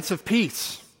the Prince of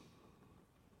Peace.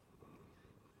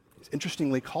 He's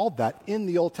interestingly called that in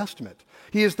the Old Testament.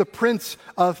 He is the Prince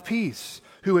of Peace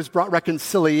who has brought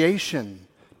reconciliation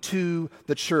to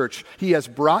the church. He has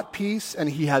brought peace and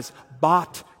he has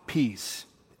bought peace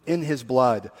in his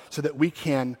blood so that we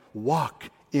can walk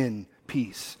in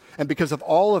peace. And because of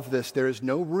all of this, there is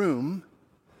no room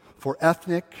for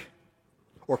ethnic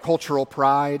or cultural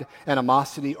pride,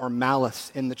 animosity, or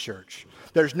malice in the church.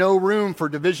 There's no room for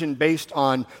division based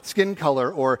on skin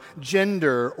color or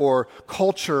gender or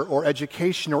culture or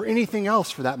education or anything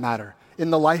else for that matter in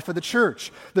the life of the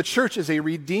church. The church is a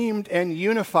redeemed and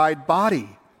unified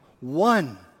body.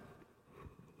 One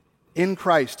in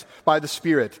Christ by the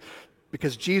Spirit,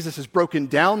 because Jesus has broken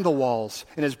down the walls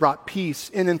and has brought peace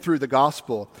in and through the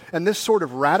gospel. And this sort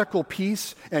of radical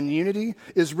peace and unity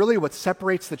is really what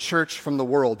separates the church from the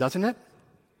world, doesn't it?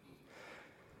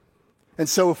 And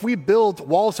so if we build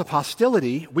walls of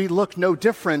hostility, we look no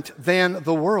different than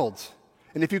the world.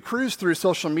 And if you cruise through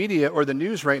social media or the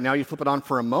news right now, you flip it on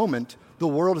for a moment, the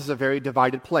world is a very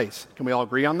divided place. Can we all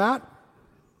agree on that?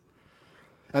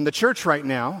 And the church right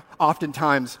now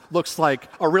oftentimes looks like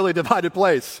a really divided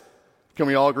place. Can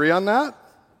we all agree on that?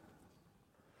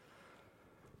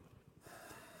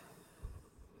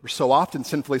 We're so often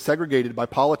sinfully segregated by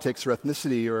politics or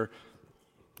ethnicity or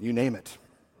you name it.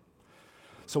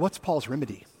 So what's Paul's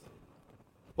remedy?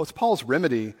 What's Paul's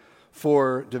remedy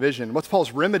for division? What's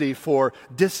Paul's remedy for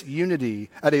disunity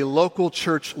at a local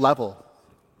church level?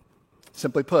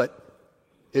 Simply put,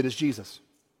 it is Jesus.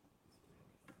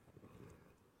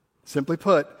 Simply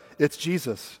put, it's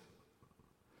Jesus.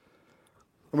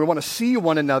 And we want to see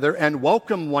one another and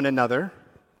welcome one another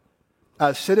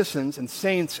as citizens and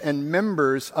saints and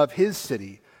members of his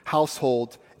city,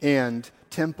 household, and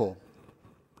temple.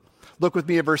 Look with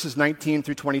me at verses 19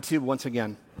 through 22 once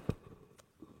again.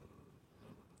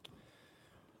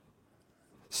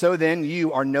 So then,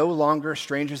 you are no longer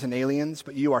strangers and aliens,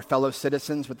 but you are fellow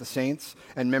citizens with the saints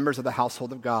and members of the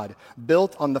household of God,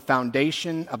 built on the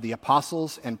foundation of the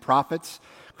apostles and prophets,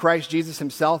 Christ Jesus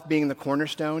himself being the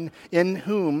cornerstone, in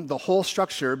whom the whole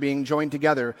structure, being joined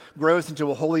together, grows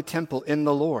into a holy temple in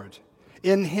the Lord.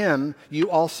 In him, you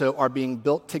also are being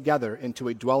built together into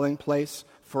a dwelling place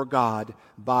for God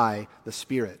by the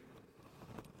Spirit.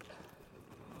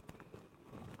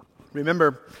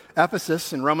 Remember,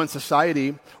 Ephesus in Roman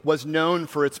society was known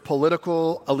for its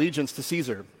political allegiance to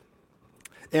Caesar.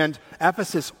 And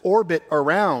Ephesus orbit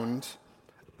around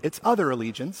its other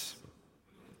allegiance,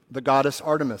 the goddess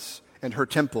Artemis and her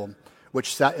temple,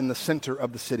 which sat in the center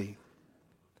of the city.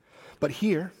 But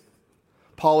here,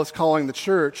 Paul is calling the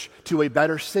church to a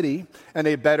better city and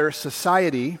a better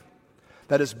society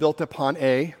that is built upon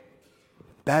a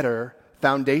better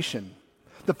foundation.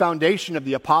 The foundation of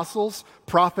the apostles,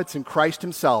 prophets, and Christ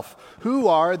himself. Who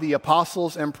are the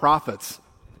apostles and prophets?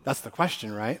 That's the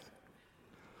question, right?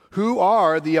 Who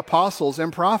are the apostles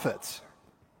and prophets?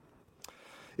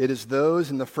 It is those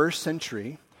in the first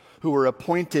century who were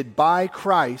appointed by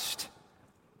Christ.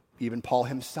 Even Paul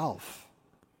himself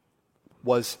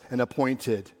was an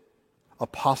appointed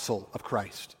apostle of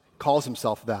Christ. Calls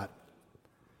himself that,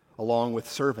 along with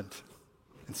servant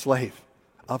and slave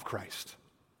of Christ.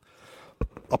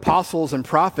 Apostles and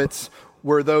prophets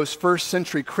were those first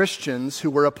century Christians who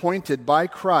were appointed by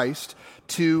Christ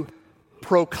to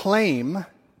proclaim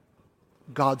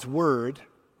God's word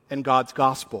and God's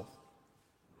gospel.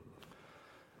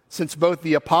 Since both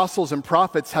the apostles and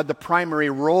prophets had the primary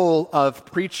role of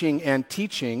preaching and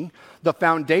teaching, the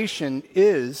foundation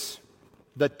is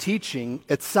the teaching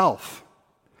itself.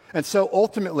 And so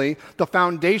ultimately, the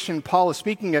foundation Paul is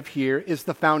speaking of here is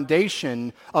the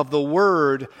foundation of the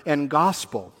word and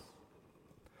gospel.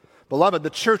 Beloved, the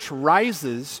church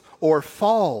rises or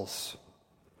falls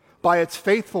by its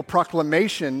faithful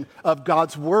proclamation of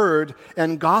God's word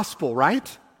and gospel,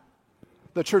 right?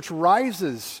 The church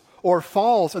rises or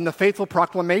falls in the faithful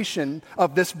proclamation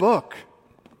of this book.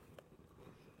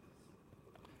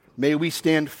 May we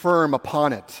stand firm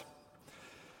upon it.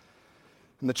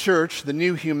 And the church, the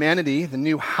new humanity, the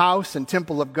new house and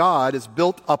temple of God is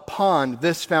built upon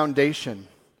this foundation.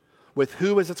 With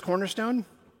who as its cornerstone?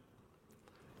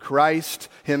 Christ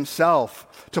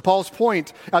himself. To Paul's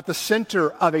point, at the center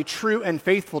of a true and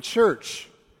faithful church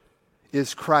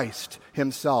is Christ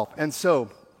himself. And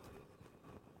so,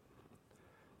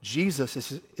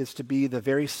 Jesus is to be the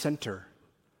very center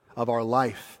of our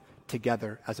life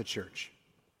together as a church.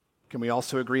 Can we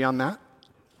also agree on that?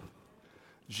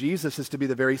 Jesus is to be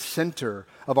the very center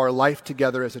of our life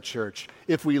together as a church.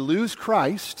 If we lose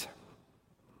Christ,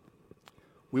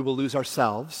 we will lose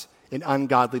ourselves in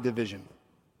ungodly division.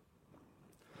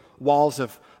 Walls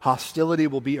of hostility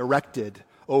will be erected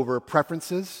over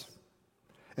preferences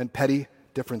and petty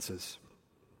differences.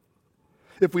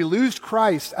 If we lose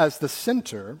Christ as the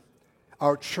center,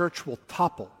 our church will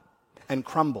topple and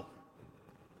crumble.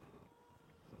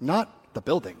 Not the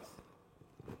building,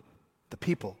 the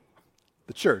people.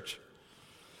 The church.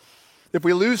 If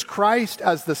we lose Christ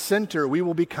as the center, we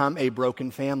will become a broken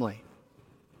family.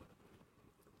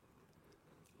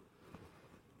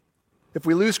 If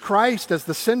we lose Christ as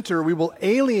the center, we will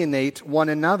alienate one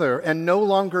another and no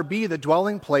longer be the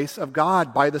dwelling place of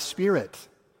God by the Spirit.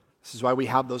 This is why we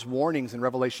have those warnings in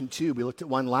Revelation 2. We looked at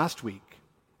one last week.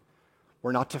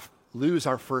 We're not to lose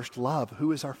our first love.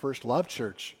 Who is our first love,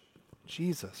 church?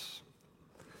 Jesus.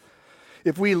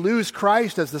 If we lose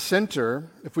Christ as the center,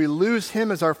 if we lose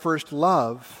him as our first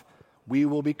love, we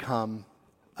will become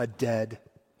a dead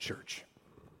church.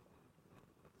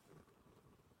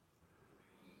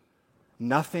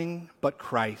 Nothing but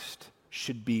Christ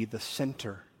should be the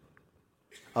center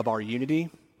of our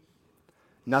unity.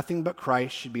 Nothing but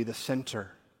Christ should be the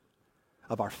center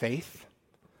of our faith.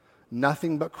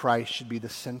 Nothing but Christ should be the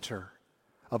center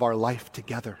of our life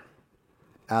together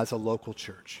as a local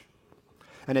church.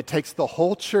 And it takes the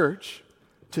whole church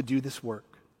to do this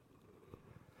work.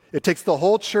 It takes the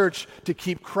whole church to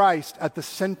keep Christ at the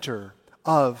center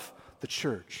of the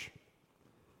church.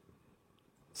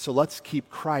 So let's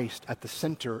keep Christ at the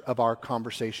center of our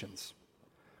conversations,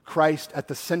 Christ at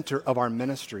the center of our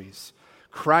ministries,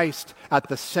 Christ at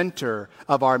the center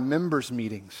of our members'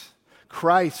 meetings,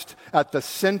 Christ at the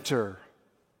center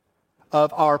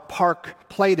of our park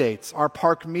playdates, our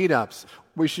park meetups.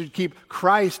 We should keep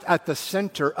Christ at the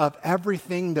center of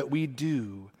everything that we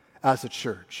do as a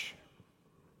church.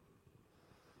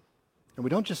 And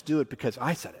we don't just do it because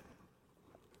I said it,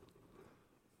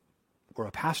 or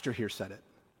a pastor here said it.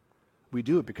 We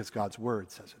do it because God's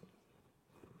word says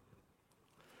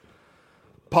it.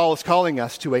 Paul is calling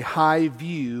us to a high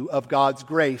view of God's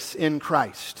grace in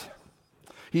Christ.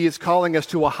 He is calling us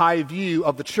to a high view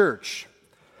of the church,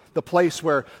 the place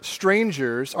where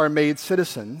strangers are made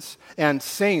citizens and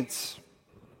saints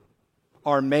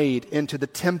are made into the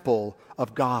temple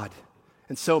of God.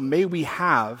 And so may we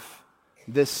have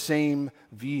this same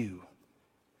view.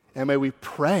 And may we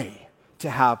pray to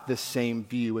have this same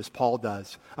view as Paul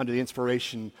does under the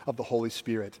inspiration of the Holy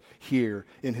Spirit here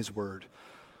in his word.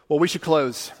 Well, we should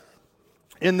close.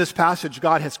 In this passage,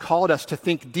 God has called us to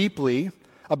think deeply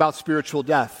about spiritual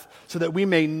death so that we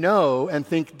may know and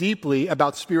think deeply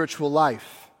about spiritual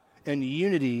life and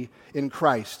unity in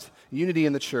Christ, unity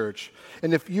in the church.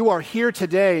 And if you are here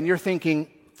today and you're thinking,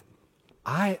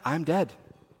 I'm dead.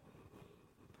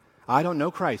 I don't know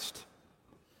Christ.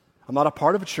 I'm not a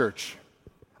part of a church.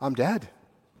 I'm dead.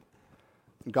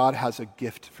 God has a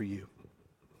gift for you.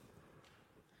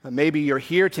 Maybe you're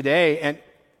here today and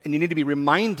you need to be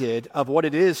reminded of what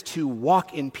it is to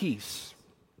walk in peace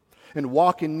and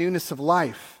walk in newness of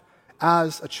life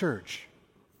as a church.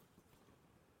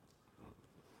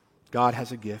 God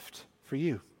has a gift for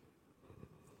you.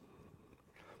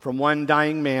 From one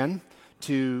dying man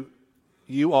to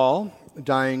you all,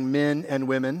 dying men and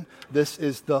women, this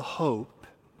is the hope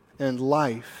and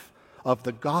life of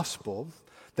the gospel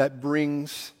that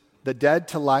brings the dead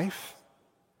to life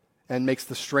and makes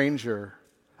the stranger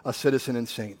a citizen and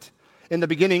saint. In the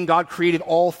beginning, God created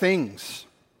all things,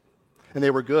 and they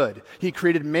were good. He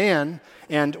created man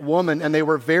and woman, and they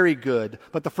were very good.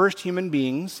 But the first human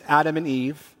beings, Adam and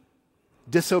Eve,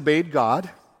 disobeyed God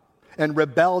and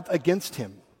rebelled against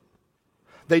him.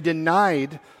 They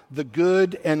denied the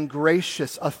good and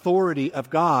gracious authority of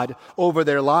God over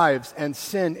their lives, and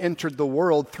sin entered the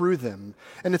world through them.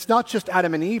 And it's not just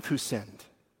Adam and Eve who sinned.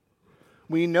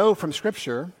 We know from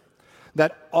Scripture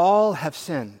that all have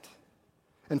sinned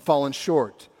and fallen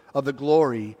short of the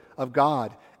glory of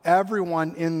God.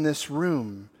 Everyone in this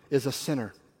room is a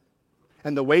sinner.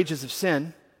 And the wages of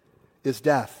sin is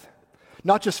death.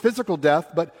 Not just physical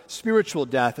death, but spiritual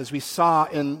death, as we saw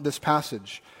in this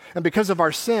passage. And because of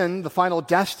our sin, the final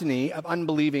destiny of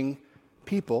unbelieving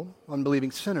people, unbelieving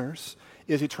sinners,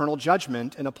 is eternal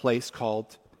judgment in a place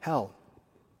called hell.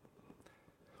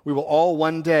 We will all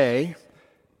one day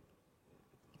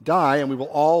die, and we will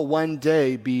all one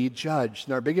day be judged.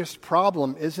 And our biggest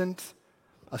problem isn't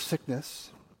a sickness.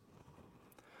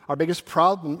 Our biggest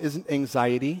problem isn't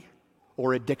anxiety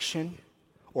or addiction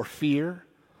or fear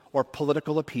or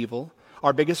political upheaval.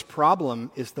 Our biggest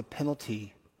problem is the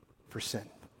penalty for sin.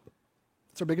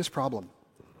 It's our biggest problem.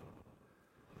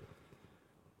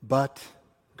 But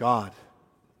God,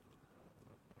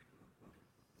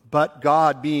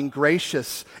 being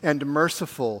gracious and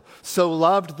merciful, so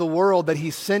loved the world that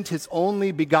he sent his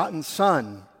only begotten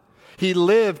Son. He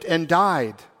lived and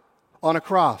died on a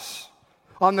cross.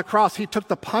 On the cross, he took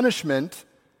the punishment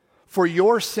for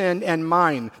your sin and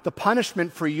mine, the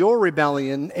punishment for your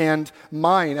rebellion and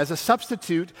mine. As a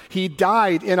substitute, he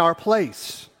died in our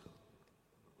place.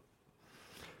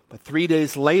 But 3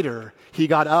 days later, he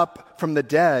got up from the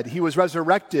dead. He was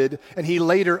resurrected, and he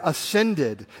later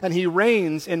ascended, and he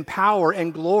reigns in power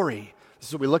and glory. This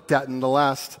is what we looked at in the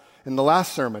last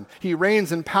sermon. He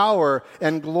reigns in power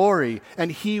and glory,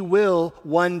 and he will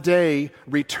one day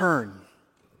return.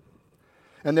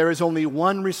 And there is only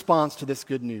one response to this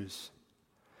good news.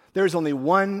 There is only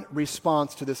one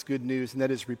response to this good news, and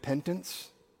that is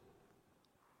repentance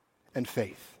and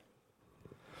faith.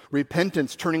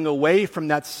 Repentance, turning away from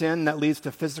that sin that leads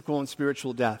to physical and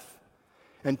spiritual death,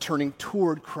 and turning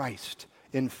toward Christ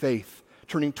in faith,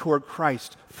 turning toward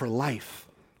Christ for life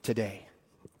today.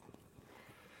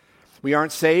 We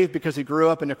aren't saved because we grew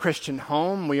up in a Christian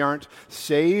home. We aren't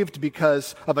saved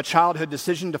because of a childhood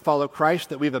decision to follow Christ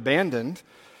that we've abandoned.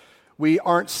 We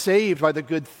aren't saved by the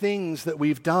good things that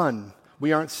we've done.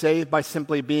 We aren't saved by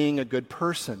simply being a good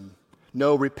person.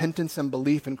 No, repentance and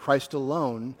belief in Christ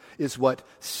alone is what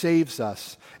saves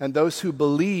us. And those who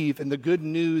believe in the good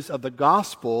news of the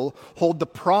gospel hold the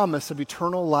promise of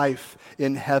eternal life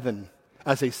in heaven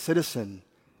as a citizen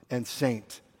and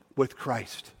saint with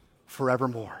Christ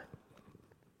forevermore.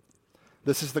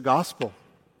 This is the gospel.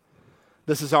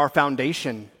 This is our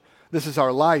foundation. This is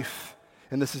our life.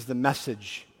 And this is the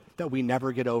message that we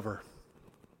never get over.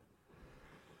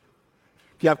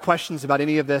 If you have questions about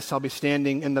any of this, I'll be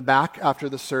standing in the back after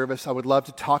the service. I would love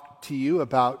to talk to you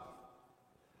about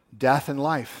death and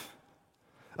life,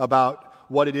 about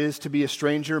what it is to be a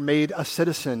stranger made a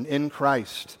citizen in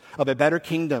Christ, of a better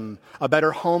kingdom, a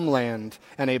better homeland,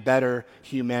 and a better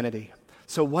humanity.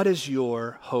 So what is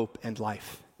your hope and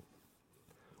life?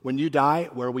 When you die,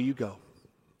 where will you go?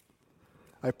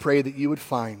 I pray that you would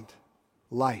find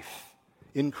life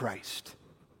in Christ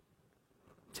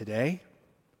today,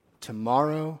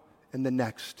 tomorrow, and the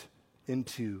next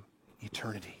into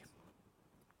eternity.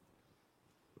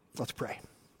 Let's pray.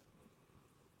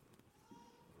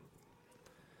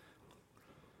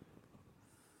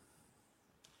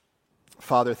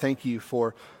 Father, thank you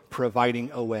for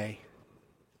providing a way.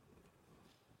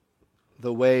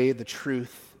 The way, the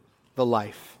truth, the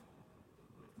life.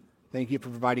 Thank you for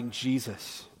providing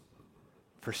Jesus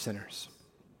for sinners.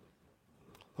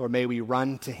 Lord, may we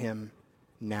run to him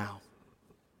now.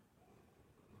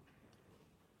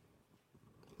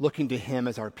 Looking to him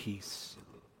as our peace.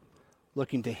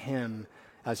 Looking to him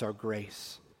as our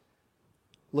grace.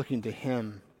 Looking to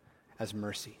him as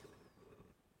mercy.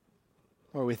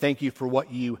 Lord, we thank you for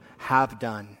what you have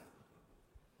done,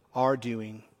 are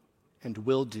doing, and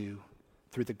will do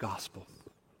through the gospel.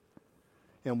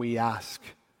 And we ask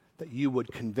that you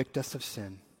would convict us of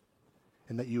sin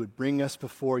and that you would bring us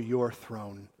before your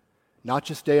throne, not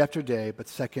just day after day, but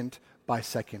second by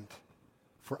second,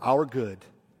 for our good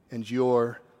and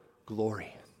your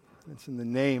glory. It's in the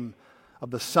name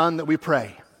of the Son that we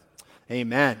pray.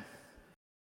 Amen.